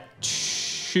 set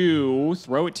 2,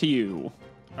 throw it to you.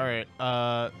 All right.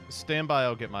 Stand by.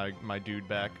 I'll get my dude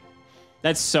back.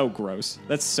 That's so gross.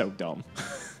 That's so dumb.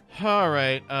 All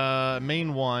right.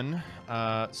 Main 1.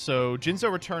 So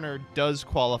Jinzo Returner does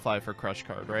qualify for Crush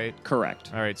Card, right?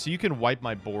 Correct. All right, so you can wipe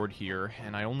my board here,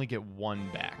 and I only get 1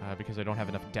 back because I don't have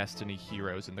enough Destiny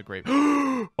Heroes in the grave.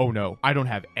 Oh no, I don't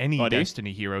have any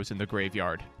Destiny Heroes in the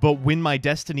graveyard. But when my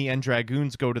Destiny and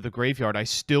Dragoons go to the graveyard, I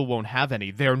still won't have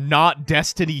any. They're not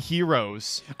Destiny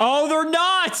Heroes. Oh, they're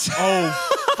not!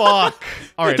 Oh, fuck.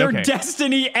 All right, they're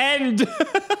Destiny End.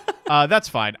 That's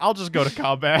fine. I'll just go to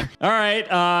combat. All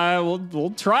right,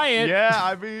 we'll try it. Yeah,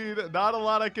 I mean, not a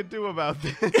lot I can do about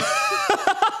this.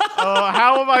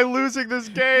 How am I losing this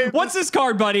game? What's this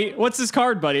card, buddy?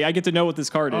 I get to know what this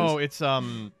card is. Oh,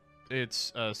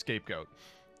 it's Scapegoat.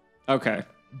 Okay.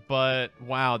 But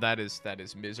wow, that is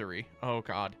misery. Oh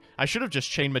god. I should have just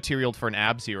chain materialed for an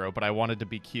Ab-Zero, but I wanted to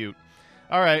be cute.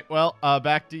 All right, well,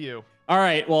 back to you. All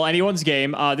right, well, anyone's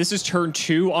game. This is turn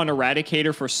 2 on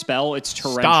Eradicator for Spell. It's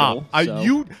Stop. Torrential.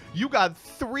 So. You got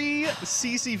 3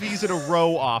 CCVs in a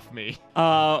row off me.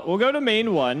 We'll go to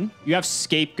main 1. You have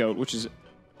Scapegoat, which is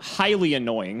highly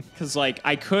annoying, because, like,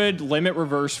 I could Limit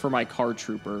Reverse for my Card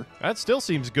Trooper. That still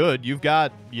seems good. You've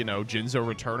got, you know, Jinzo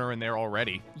Returner in there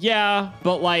already. Yeah,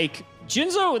 but, like,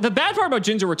 Jinzo, the bad part about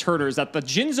Jinzo Returner is that the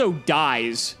Jinzo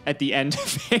dies at the end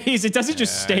phase. It doesn't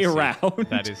just stay around.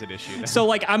 That is an issue. So,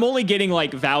 like, I'm only getting,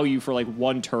 like, value for, like,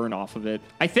 1 turn off of it.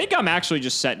 I think I'm actually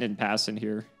just setting and passing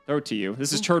here. Throw it to you.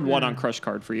 This is turn 1 on Crush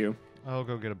Card for you. I'll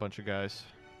go get a bunch of guys.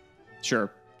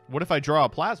 Sure. What if I draw a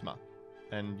Plasma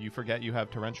and you forget you have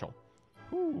Torrential?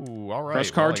 Ooh, all right.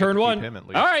 Crush Card turn 1.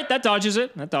 All right, that dodges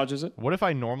it. That dodges it. What if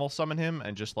I normal summon him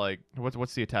and just, like,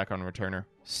 what's the attack on Returner?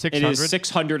 600? It is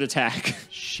 600 attack.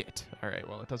 Shit. All right,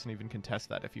 well, it doesn't even contest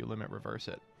that if you limit reverse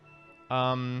it.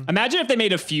 Imagine if they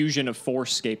made a fusion of 4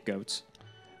 scapegoats.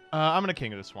 I'm going to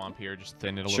King of the Swamp here. Just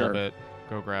thin it a little bit.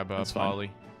 Go grab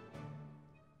Folly.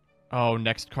 Oh,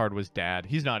 next card was Dad.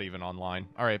 He's not even online.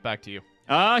 All right, back to you.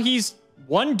 He's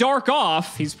 1 dark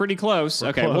off. He's pretty close.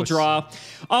 Okay, we'll draw.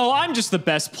 Oh, I'm just the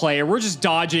best player. We're just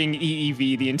dodging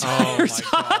EEV the entire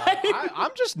time. I'm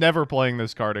just never playing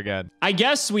this card again. I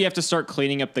guess we have to start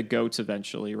cleaning up the goats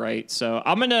eventually, right? So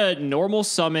I'm going to normal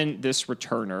summon this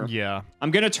returner. Yeah. I'm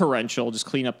going to torrential, just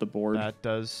clean up the board. That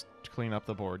does clean up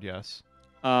the board, yes.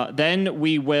 Then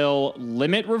we will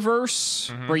limit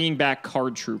reverse, bringing back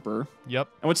Card Trooper. Yep.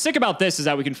 And what's sick about this is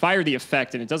that we can fire the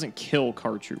effect and it doesn't kill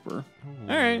Card Trooper. Ooh,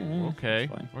 all right. Okay.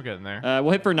 We're getting there.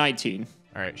 We'll hit for 19.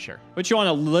 All right, sure. Put you on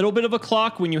a little bit of a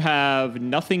clock when you have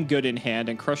nothing good in hand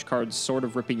and Crush Card's sort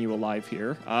of ripping you alive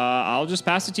here. I'll just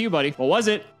pass it to you, buddy. What was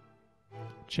it?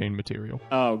 Chain Material.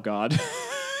 Oh, God.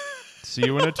 See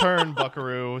you in a turn,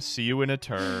 Buckaroo. See you in a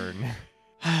turn.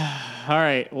 All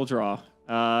right, we'll draw.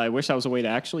 I wish that was a way to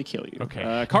actually kill you.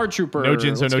 Okay. Card Trooper. No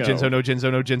Jinzo, no Jinzo, no Jinzo,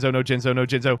 no Jinzo, no Jinzo, no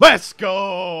Jinzo. Let's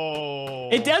go!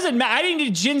 It doesn't matter. I didn't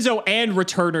need Jinzo and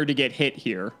Returner to get hit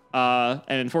here. And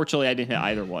unfortunately, I didn't hit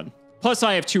either one. Plus,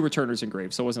 I have 2 Returners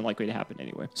engraved, so it wasn't likely to happen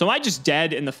anyway. So am I just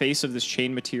dead in the face of this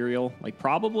chain material? Like,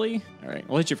 probably? All right,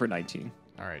 we'll hit you for 19.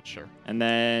 All right, sure. And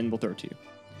then we'll throw it to you.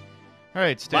 All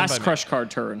right, stand by Last Crush Card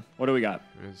turn. What do we got?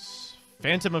 Is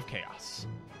Phantom of Chaos.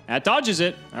 That dodges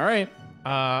it. All right.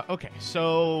 Okay,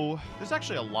 so there's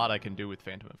actually a lot I can do with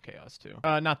Phantom of Chaos, too.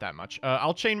 Not that much.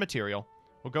 I'll chain material.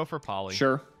 We'll go for Poly.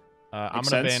 Sure. I'm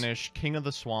going to banish King of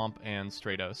the Swamp and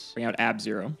Stratos. Bring out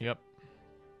Ab-Zero. Yep.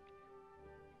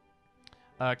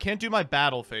 Can't do my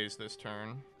battle phase this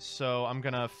turn, so I'm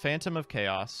going to Phantom of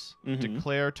Chaos,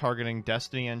 declare targeting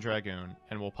Destiny and Dragoon,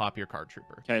 and we'll pop your Card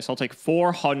Trooper. Okay, so I'll take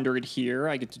 400 here.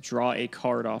 I get to draw a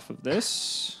card off of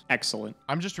this. Excellent.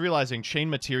 I'm just realizing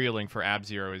chain materialing for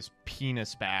Ab-Zero is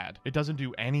penis bad. It doesn't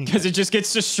do anything. Because it just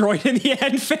gets destroyed in the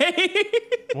end phase.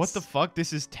 What the fuck?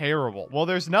 This is terrible. Well,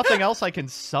 there's nothing else I can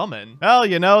summon. Well,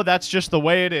 you know, that's just the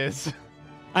way it is.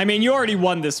 I mean, you already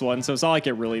won this one, so it's not like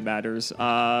it really matters.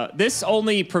 This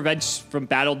only prevents from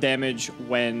battle damage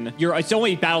when you're... It's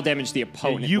only battle damage the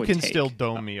opponent You would can take. still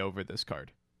dome me over this card.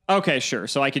 Okay, sure.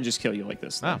 So I can just kill you like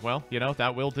this. Ah, well, you know,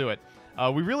 that will do it.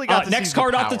 We really got to next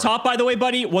card off the top, by the way,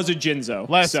 buddy, was a Jinzo.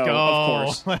 Let's go. Of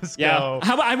course. Let's go.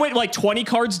 How about I went like 20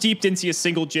 cards deep, didn't see a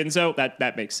single Jinzo.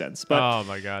 That makes sense. But oh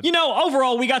my god. You know,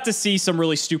 overall, we got to see some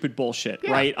really stupid bullshit,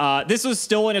 right? This was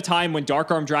still in a time when Dark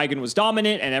Arm Dragon was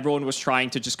dominant, and everyone was trying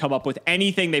to just come up with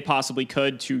anything they possibly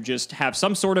could to just have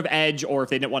some sort of edge, or if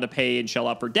they didn't want to pay and shell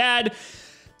out for Dad.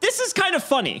 This is kind of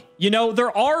funny. You know,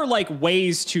 there are like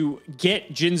ways to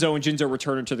get Jinzo and Jinzo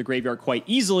Returner to the graveyard quite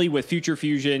easily with Future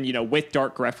Fusion, you know, with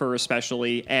Dark Grepher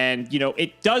especially. And, you know,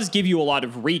 it does give you a lot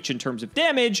of reach in terms of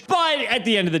damage, but at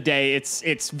the end of the day,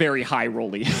 it's very high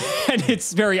rolly and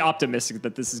it's very optimistic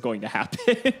that this is going to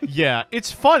happen. Yeah,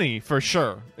 it's funny for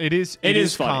sure. It is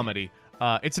funny. Comedy.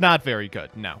 It's not very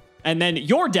good, no. And then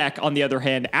your deck, on the other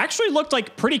hand, actually looked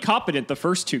like pretty competent the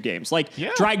first 2 games. Like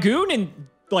Dragoon in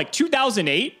like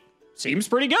 2008 seems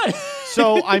pretty good.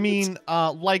 So, I mean,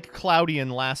 like Cloudy in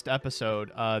last episode,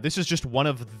 this is just one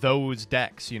of those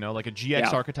decks, you know, like a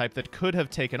GX archetype that could have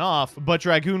taken off, but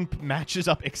Dragoon matches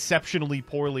up exceptionally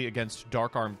poorly against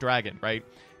Dark Armed Dragon, right?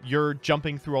 You're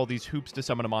jumping through all these hoops to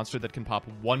summon a monster that can pop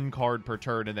 1 card per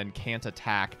turn and then can't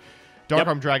attack. Dark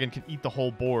Arm Dragon can eat the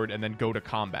whole board and then go to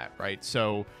combat, right?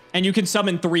 So, and you can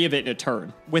summon 3 of it in a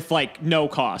turn with like no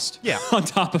cost on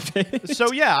top of it.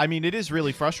 So yeah, I mean, it is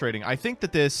really frustrating. I think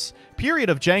that this period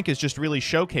of Jank is just really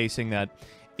showcasing that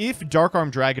if Dark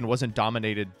Arm Dragon wasn't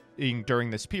dominated during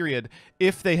this period,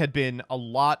 if they had been a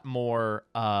lot more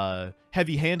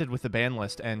heavy-handed with the ban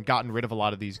list and gotten rid of a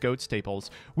lot of these GOAT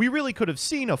staples, we really could have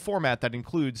seen a format that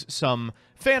includes some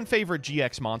fan-favorite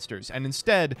GX monsters, and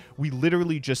instead, we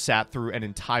literally just sat through an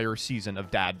entire season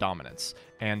of Dad dominance.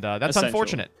 And that's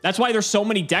unfortunate. That's why there's so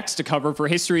many decks to cover for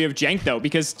History of Jank, though,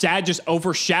 because Dad just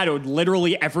overshadowed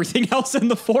literally everything else in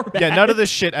the format. Yeah, none of this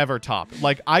shit ever topped.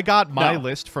 Like, I got my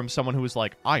list from someone who was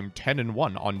like, I'm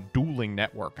 10-1 on dual Dueling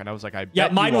Network, and I was like, I bet Yeah,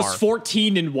 mine you was are.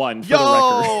 14-1 for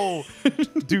the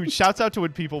record. Dude, shouts out to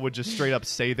when people would just straight up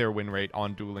say their win rate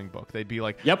on Dueling Book. They'd be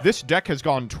like, Yep. this deck has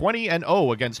gone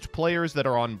 20-0 against players that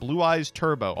are on Blue Eyes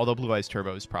Turbo, although Blue Eyes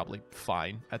Turbo is probably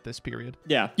fine at this period.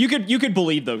 Yeah, you could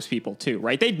believe those people too,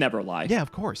 right? They'd never lie. Yeah,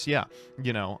 of course, yeah.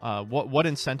 You know, what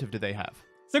incentive do they have?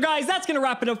 So guys, that's going to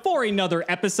wrap it up for another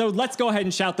episode. Let's go ahead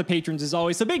and shout the patrons as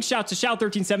always. So big shout to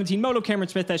Shout1317, Moto, Cameron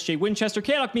Smith, SJ Winchester,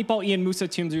 Kadok, Meatball, Ian, Musa,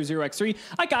 Toom00x3,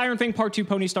 Ika, Iron Fang, Part 2,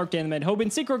 Pony Stark, Dan the Man Hoban,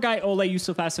 Synchro Guy, Ole,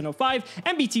 Yusuf Asin 05,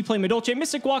 MBT Play Medolce,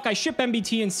 Mystic Walk, I Ship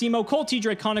MBT and Cimo, Cole T.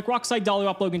 Draconic, Rockside, Dollar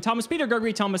Up, Logan Thomas, Peter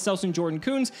Gregory, Thomas Selson, Jordan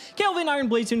Coons, Kelvin, Iron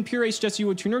Blazon, Pure Ace, Jesse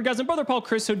Wood, True Nerdgasm, Brother Paul,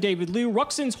 Chris Ho, David Liu,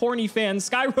 Ruxin's Horny Fan,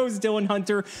 Sky Rose, Dylan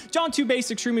Hunter, John 2 Base,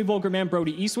 Extremely Vulgar Man,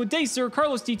 Brody Eastwood, Dacer,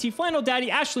 Carlos DT, Flannel Daddy,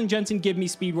 Ashlyn Jensen, Give Me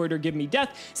Speedword or Give Me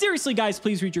Death. Seriously, guys,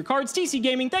 please read your cards. TC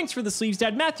Gaming, thanks for the sleeves,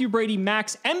 Dad. Matthew Brady,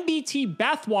 Max, MBT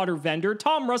Bathwater Vendor,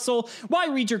 Tom Russell, Why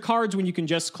Read Your Cards When You Can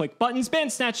Just Click Buttons,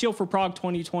 Band Snatch Shield for Prague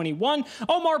 2021,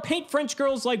 Omar, Paint French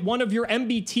Girls Like One of Your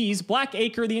MBTs, Black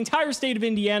Acre, the entire state of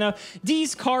Indiana,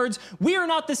 D's Cards, We Are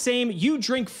Not the Same, You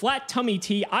Drink Flat Tummy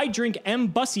Tea, I Drink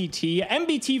Bussy Tea,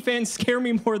 MBT Fans Scare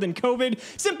Me More Than COVID,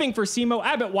 Simping for Simo,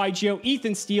 Abbott YGO,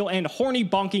 Ethan Steele, and Horny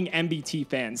Bonking MBT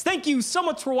Fans. Thank you so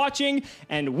much for watching,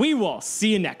 and we will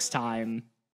see you next time.